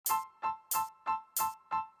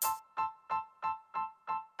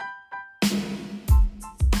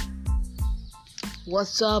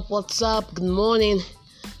What's up? What's up? Good morning.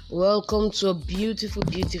 Welcome to a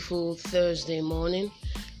beautiful Thursday morning.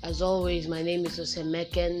 As always, my name is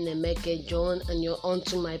Nemeke John, and you're on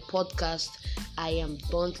to my podcast, I Am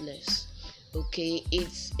Dauntless. Okay,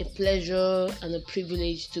 it's a pleasure and a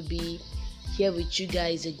privilege to be here with you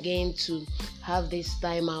guys again to have this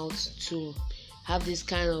time out, to have this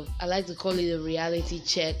kind of, I like to call it a reality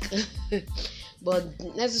check, but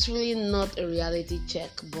necessarily not a reality check,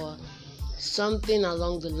 but something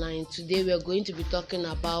along the line. Today we are going to be talking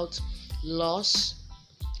about loss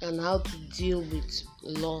and how to deal with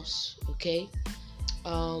loss. Okay,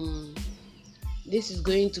 this is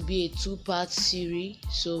going to be a two-part series.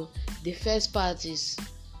 So the first part is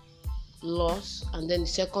loss, and then the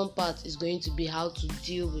second part is going to be how to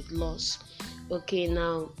deal with loss. Okay,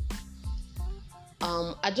 now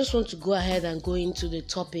I just want to go ahead and go into the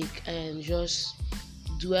topic and just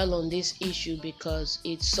dwell on this issue because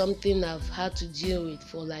it's something I've had to deal with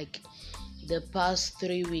for like the past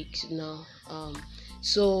 3 weeks now.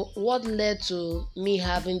 So what led to me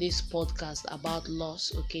having this podcast about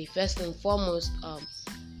loss? Okay, first and foremost,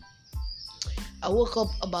 I woke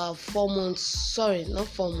up about 4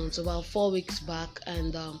 weeks back,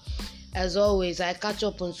 and as always, I catch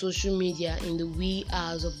up on social media in the wee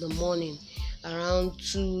hours of the morning, around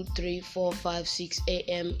 2, 3, 4, 5, 6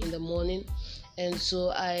 a.m. in the morning. And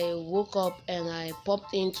so I woke up and I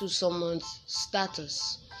popped into someone's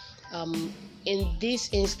status. In this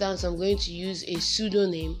instance, I'm going to use a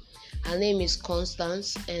pseudonym. Her name is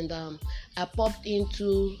Constance, and I popped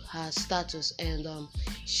into her status, and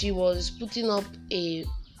she was putting up an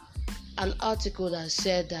article that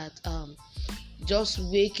said that just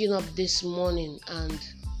waking up this morning and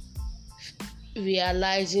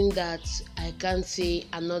realizing that I can't say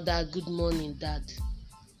another good morning, that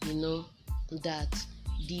that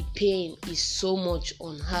the pain is so much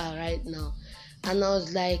on her right now. And I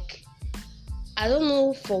was like, I don't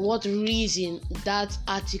know for what reason that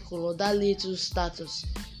article or that little status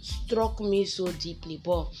struck me so deeply,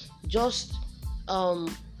 but just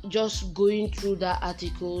going through that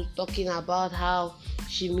article, talking about how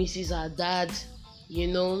she misses her dad,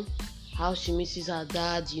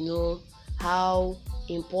 how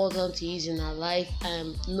important he is in her life,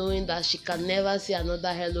 and knowing that she can never say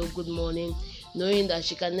another hello, good morning, knowing that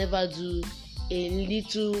she can never do a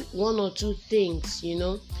little one or two things,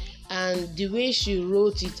 and the way she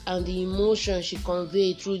wrote it and the emotion she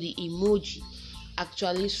conveyed through the emoji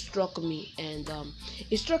actually struck me. And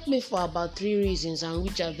it struck me for about 3 reasons, and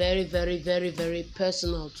which are very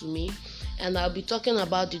personal to me, and I'll be talking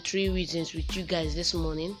about the 3 reasons with you guys this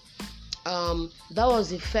morning. That was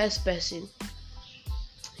the first person.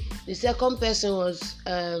 The second person was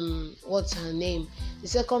what's her name? The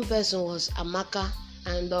second person was Amaka,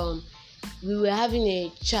 and we were having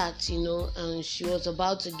a chat, and she was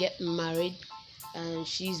about to get married, and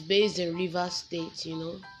she's based in Rivers State,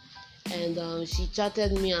 and she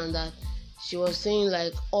chatted me, and that she was saying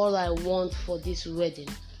like, all I want for this wedding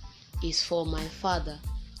is for my father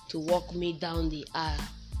to walk me down the aisle.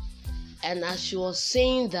 And as she was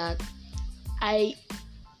saying that, I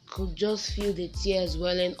could just feel the tears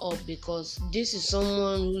welling up, because this is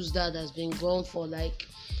someone whose dad has been gone for like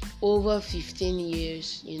over 15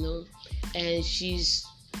 years, and she's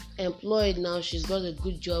employed now. She's got a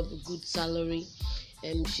good job, a good salary,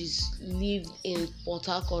 and she's lived in Port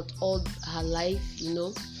Harcourt all her life,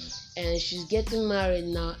 and she's getting married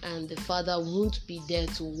now, and the father won't be there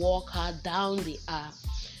to walk her down the aisle.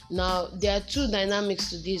 Now, there are two dynamics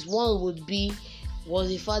to this. One would be, was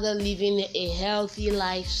the father living a healthy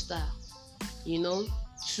lifestyle,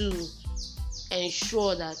 to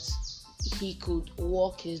ensure that he could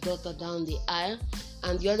walk his daughter down the aisle?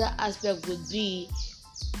 And the other aspect would be,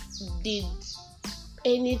 did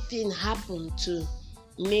anything happen to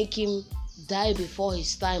make him die before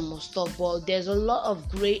his time or stop? But there's a lot of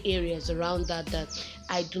gray areas around that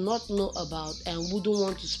I do not know about and wouldn't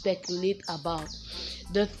want to speculate about.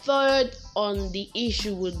 The third on the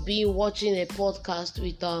issue would be watching a podcast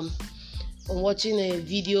with watching a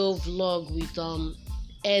video vlog with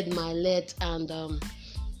Ed Milet, and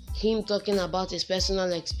him talking about his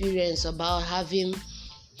personal experience about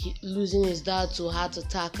losing his dad to a heart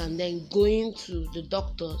attack, and then going to the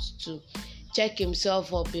doctors to check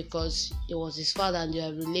himself up because it was his father and they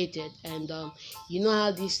are related. And you know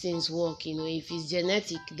how these things work, if it's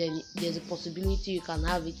genetic, then there's a possibility you can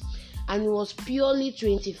have it. And he was purely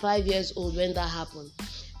 25 years old when that happened,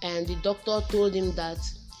 and the doctor told him that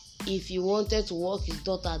if he wanted to walk his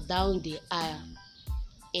daughter down the aisle,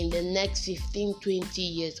 in the next 15-20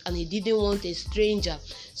 years, and he didn't want a stranger,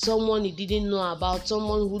 someone he didn't know about,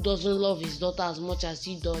 someone who doesn't love his daughter as much as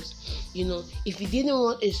he does. If he didn't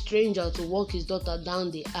want a stranger to walk his daughter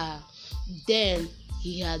down the aisle, then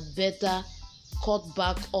he had better cut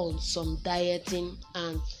back on some dieting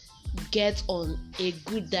and get on a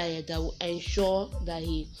good diet that will ensure that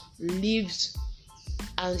he lives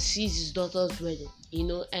and sees his daughter's wedding.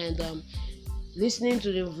 And listening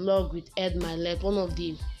to the vlog with Ed Milet,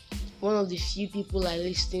 one of the few people I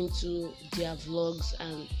listen to their vlogs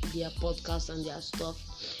and their podcasts and their stuff.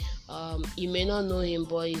 You may not know him,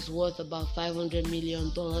 but he's worth about $500 million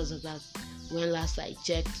at that when last I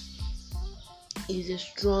checked. He's a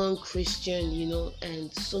strong Christian,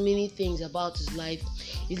 and so many things about his life.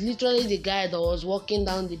 He's literally the guy that was walking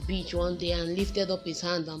down the beach one day and lifted up his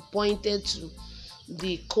hand and pointed to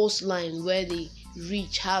the coastline where the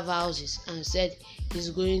rich have houses and said he's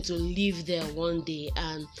going to live there one day.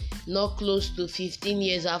 And not close to 15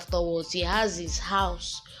 years afterwards, he has his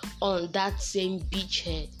house on that same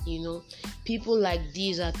beachhead. People like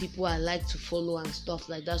these are people I like to follow and stuff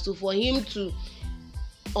like that. So for him to,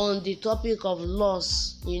 on the topic of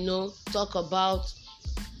loss, talk about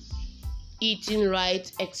eating right,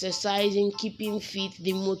 exercising, keeping fit,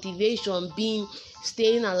 the motivation being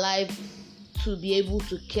staying alive to be able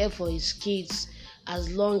to care for his kids as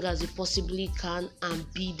long as he possibly can and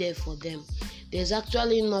be there for them. There's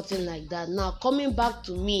actually nothing like that. Now, coming back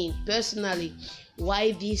to me personally,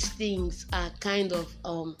 why these things are kind of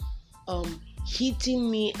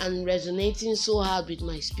hitting me and resonating so hard with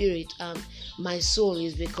my spirit and my soul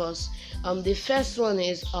is because the first one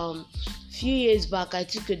is few years back I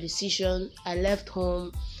took a decision. I left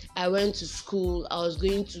home, I went to school. I was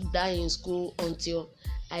going to die in school until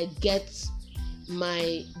I get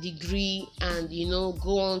my degree and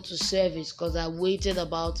go on to service, because I waited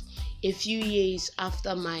about a few years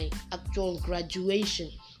after my actual graduation,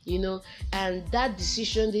 and that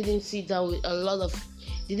decision didn't sit well with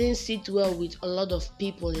a lot of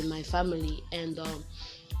people in my family, and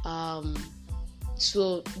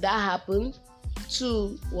so that happened.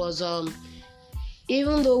 Two was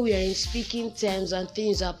even though we are in speaking terms and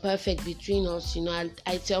things are perfect between us,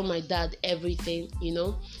 I tell my dad everything.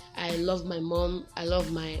 I love my mom, I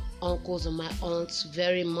love my uncles and my aunts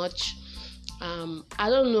very much. I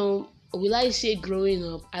don't know, will I say growing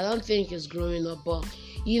up? I don't think it's growing up, but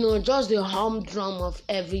just the humdrum of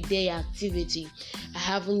everyday activity. I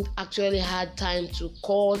haven't actually had time to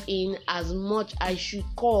call in as much I should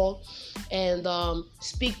call and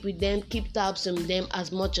speak with them, keep tabs on them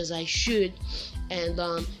as much as I should.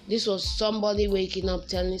 And this was somebody waking up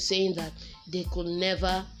saying that they could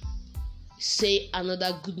never say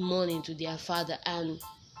another good morning to their father. And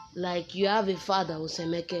like, you have a father,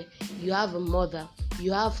 Osemeke, you have a mother,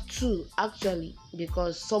 you have two actually,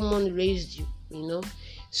 because someone raised you,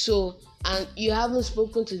 so, and you haven't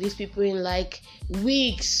spoken to these people in like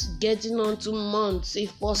weeks, getting on to months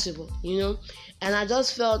if possible, and I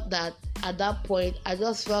just felt that at that point I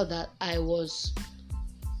was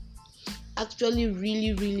actually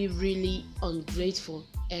really, really, really ungrateful,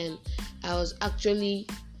 and I was actually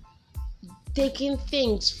taking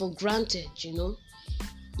things for granted.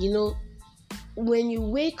 When you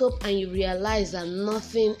wake up and you realize that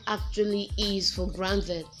nothing actually is for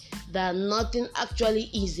granted, that nothing actually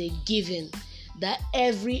is a given, that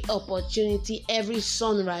every opportunity, every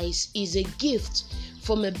sunrise is a gift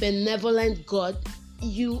from a benevolent God,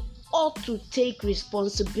 you ought to take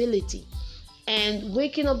responsibility. And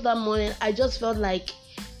waking up that morning, I just felt like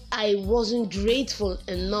I wasn't grateful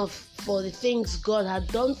enough for the things God had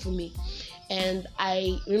done for me. And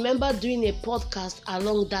I remember doing a podcast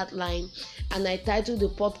along that line, and I titled the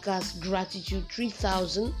podcast Gratitude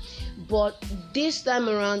 3000. But this time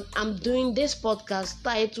around, I'm doing this podcast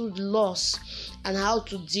titled Loss and How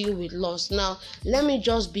to Deal with Loss. Now, let me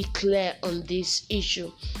just be clear on this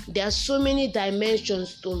issue. There are so many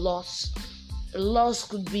dimensions to loss. Loss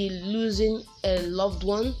could be losing a loved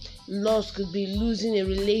one. Loss could be losing a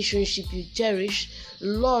relationship you cherish.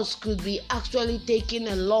 Loss could be actually taking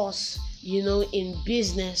a loss, in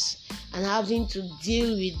business and having to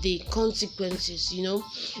deal with the consequences.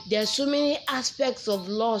 There are so many aspects of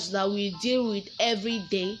loss that we deal with every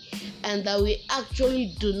day and that we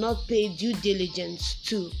actually do not pay due diligence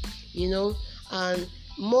to, and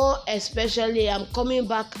more especially I'm coming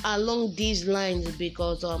back along these lines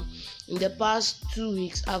because in the past 2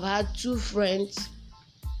 weeks I've had two friends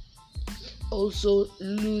also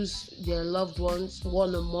lose their loved ones,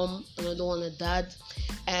 one a mom, another one a dad.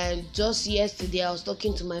 And just yesterday I was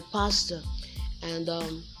talking to my pastor, and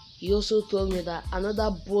he also told me that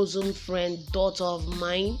another bosom friend, daughter of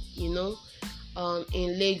mine,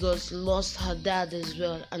 in Lagos lost her dad as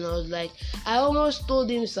well, and I was like, I almost told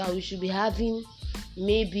him, sir, we should be having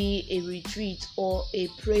maybe a retreat or a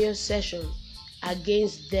prayer session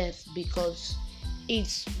against death, because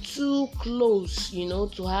it's too close,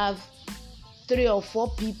 to have 3 or 4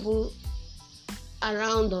 people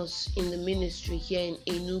around us in the ministry here in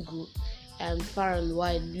Enugu and far and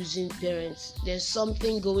wide losing parents. There's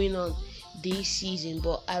something going on this season,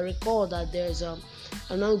 but I recall that there's an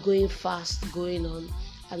ongoing fast going on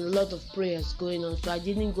and a lot of prayers going on, so I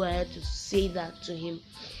didn't go ahead to say that to him,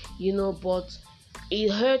 but it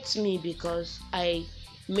hurts me because I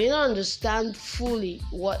may not understand fully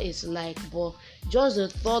what it's like, but just the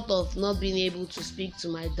thought of not being able to speak to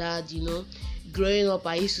my dad, growing up,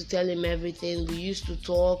 I used to tell him everything. We used to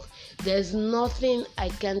talk. There's nothing I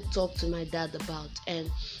can't talk to my dad about. And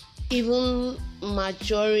even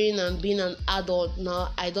maturing and being an adult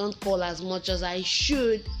now, I don't call as much as I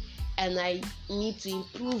should, and I need to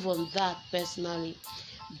improve on that personally.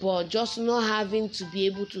 But just not having to be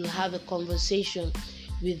able to have a conversation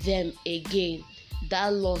with them again,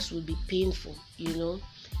 that loss will be painful,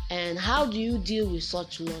 And how do you deal with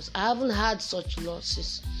such loss? I haven't had such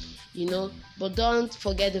losses, but don't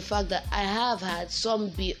forget the fact that I have had some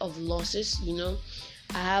bit of losses,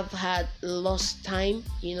 I have had lost time,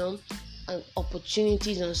 and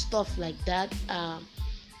opportunities and stuff like that,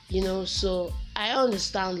 so I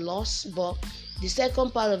understand loss. But the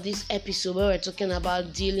second part of this episode, where we're talking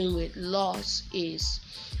about dealing with loss, is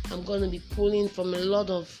I'm going to be pulling from a lot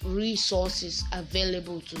of resources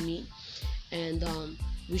available to me, and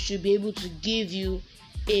we should be able to give you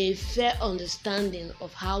a fair understanding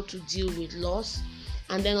of how to deal with loss.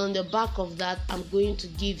 And then on the back of that, I'm going to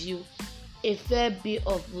give you a fair bit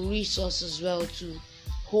of resources as well to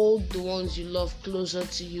hold the ones you love closer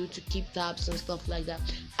to you, to keep tabs and stuff like that.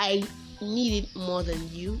 I need it more than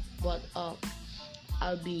you, but I'll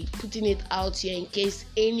be putting it out here in case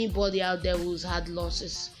anybody out there who's had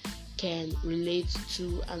losses can relate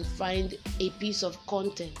to and find a piece of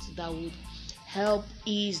content that would help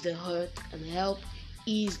ease the hurt and help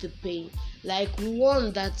ease the pain. Like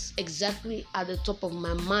one that's exactly at the top of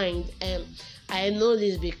my mind, and I know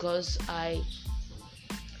this because I've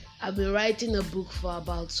been writing a book for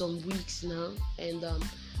about some weeks now, and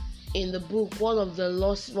in the book, one of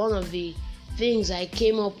the things I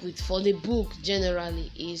came up with for the book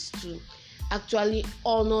generally is to actually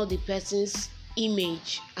honor the person's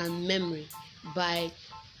image and memory by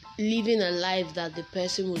living a life that the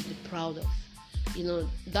person would be proud of.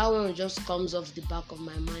 That one just comes off the back of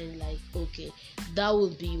my mind, like, okay, that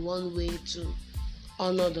would be one way to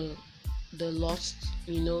honor the lost,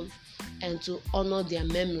 and to honor their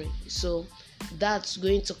memory. So that's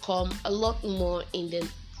going to come a lot more in the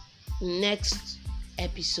next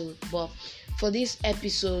episode. But for this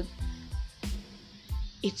episode,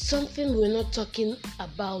 it's something we're not talking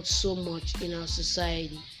about so much in our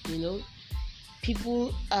society.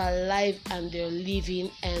 People are alive and they're living,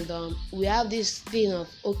 and we have this thing of,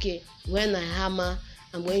 okay, when I hammer,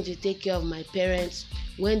 I'm going to take care of my parents.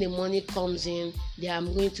 When the money comes in,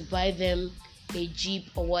 I'm going to buy them a Jeep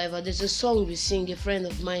or whatever. There's a song we sing, a friend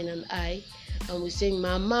of mine and we sing,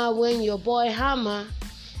 Mama, when your boy hammer,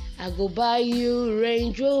 I go buy you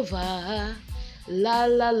Range Rover, la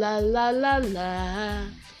la la la la la,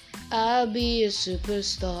 I'll be a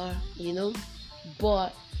superstar,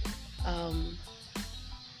 but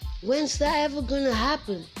when's that ever gonna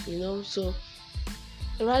happen? So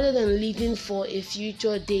rather than living for a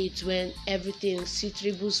future date when everything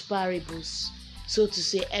ceteris paribus, so to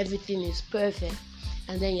say, everything is perfect,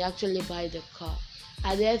 and then you actually buy the car,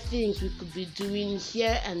 are there things we could be doing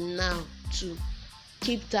here and now to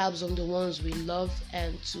keep tabs on the ones we love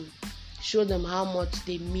and to show them how much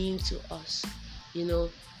they mean to us?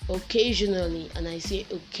 Occasionally, and I say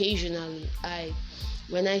occasionally,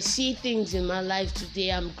 when I see things in my life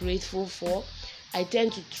today I'm grateful for, I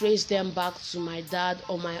tend to trace them back to my dad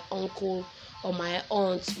or my uncle or my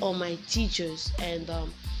aunts or my teachers, and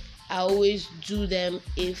I always do them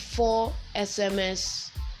a 4 SMS,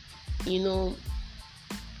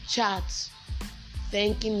 chat,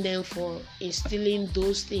 thanking them for instilling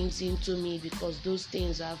those things into me, because those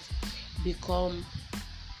things have become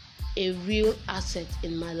a real asset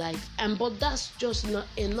in my life. But that's just not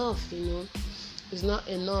enough, It's not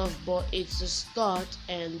enough, but it's a start,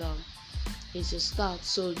 and it's a start.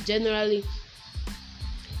 So generally,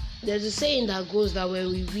 there's a saying that goes that when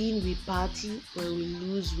we win, we party; when we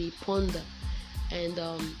lose, we ponder. And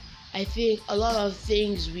I think a lot of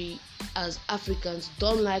things we as Africans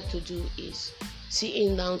don't like to do is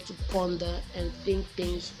sitting down to ponder and think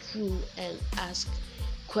things through and ask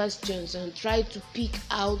questions and try to pick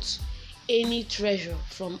out any treasure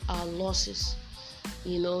from our losses.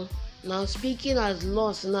 Now speaking as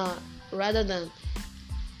loss now, rather than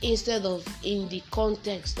instead of in the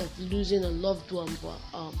context of losing a loved one, but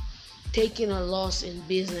taking a loss in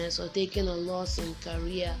business or taking a loss in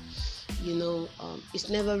career, it's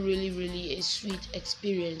never really a sweet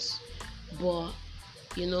experience. But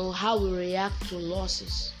how we react to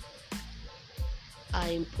losses are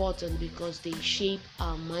important because they shape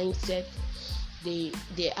our mindset. They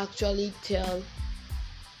actually tell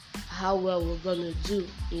how well we're gonna do.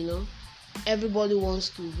 Everybody wants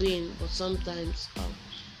to win, but sometimes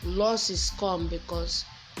losses come because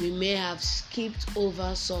we may have skipped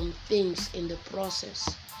over some things in the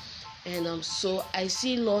process. And so I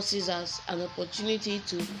see losses as an opportunity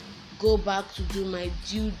to go back to do my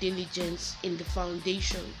due diligence in the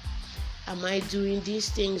foundation. Am I doing these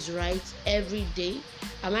things right every day?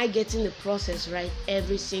 Am I getting the process right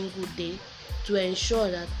every single day to ensure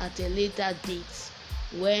that at a later date,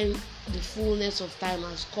 when the fullness of time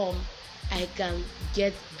has come, I can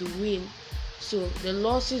get the win? So the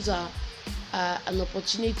losses are an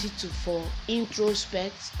opportunity for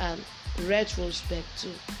introspect and retrospect to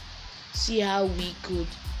see how we could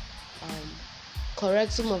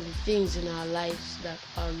correct some of the things in our lives that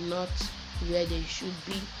are not where they should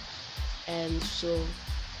be. And so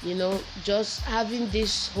just having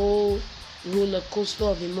this whole roller coaster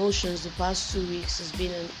of emotions the past 2 weeks has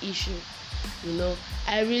been an issue.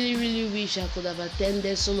 I really wish I could have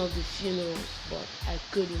attended some of the funerals, but I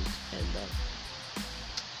couldn't. And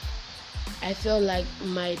I felt like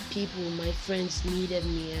my people, my friends needed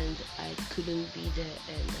me, and I couldn't be there.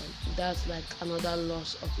 And that's like another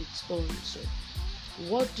loss of its own. So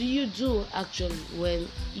what do you do actually when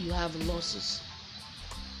you have losses?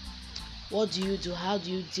 What do you do? How do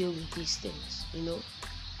you deal with these things?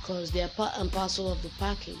 Because they are part and parcel of the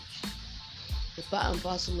package. They're part and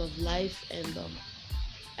parcel of life. And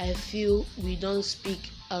I feel we don't speak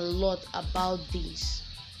a lot about these,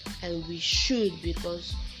 and we should,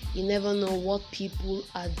 because you never know what people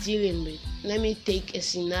are dealing with. Let me take a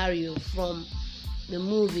scenario from the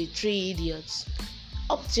movie 3 Idiots.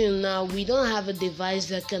 Up till now, we don't have a device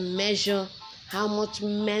that can measure how much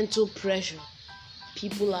mental pressure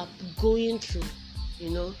people are going through,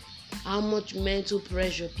 how much mental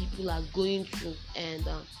pressure people are going through. And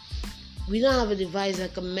we don't have a device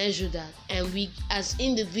that can measure that. And we, as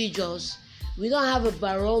individuals, we don't have a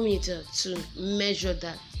barometer to measure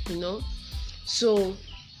that, So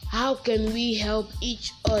how can we help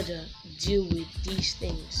each other deal with these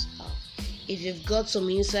things? If you've got some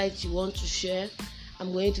insights you want to share,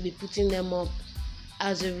 I'm going to be putting them up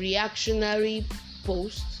as a reactionary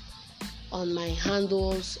post on my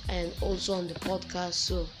handles and also on the podcast.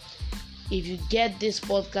 So if you get this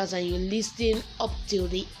podcast and you listen up till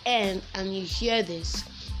the end and you hear this,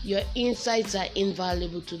 your insights are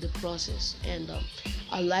invaluable to the process. And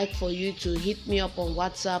I'd like for you to hit me up on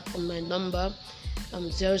WhatsApp on my number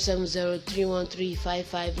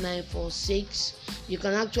 070-313-55946. You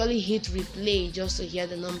can actually hit replay just to hear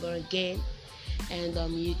the number again. And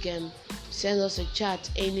you can send us a chat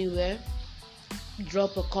anywhere.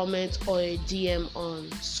 Drop a comment or a DM on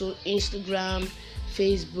Instagram,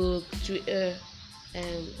 Facebook, Twitter,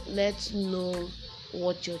 and let's know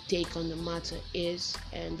what your take on the matter is.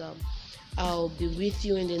 And I'll be with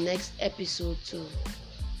you in the next episode to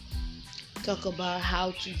talk about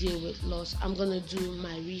how to deal with loss. I'm gonna do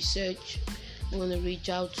my research. I'm gonna reach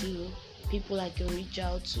out to people I can reach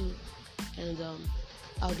out to, and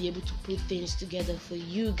I'll be able to put things together for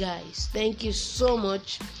you guys. Thank you so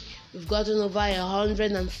much. We've gotten over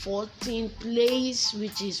 114 plays,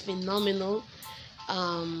 which is phenomenal.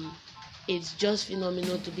 It's just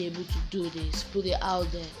phenomenal to be able to do this, put it out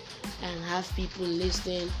there, and have people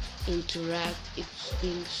listen, interact. It's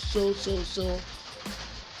been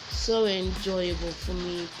so enjoyable for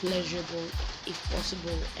me, pleasurable if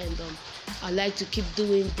possible, and I like to keep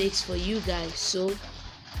doing this for you guys. So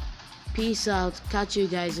peace out. Catch you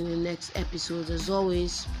guys in the next episode. As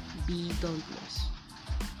always, be dauntless.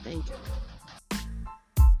 Thank you.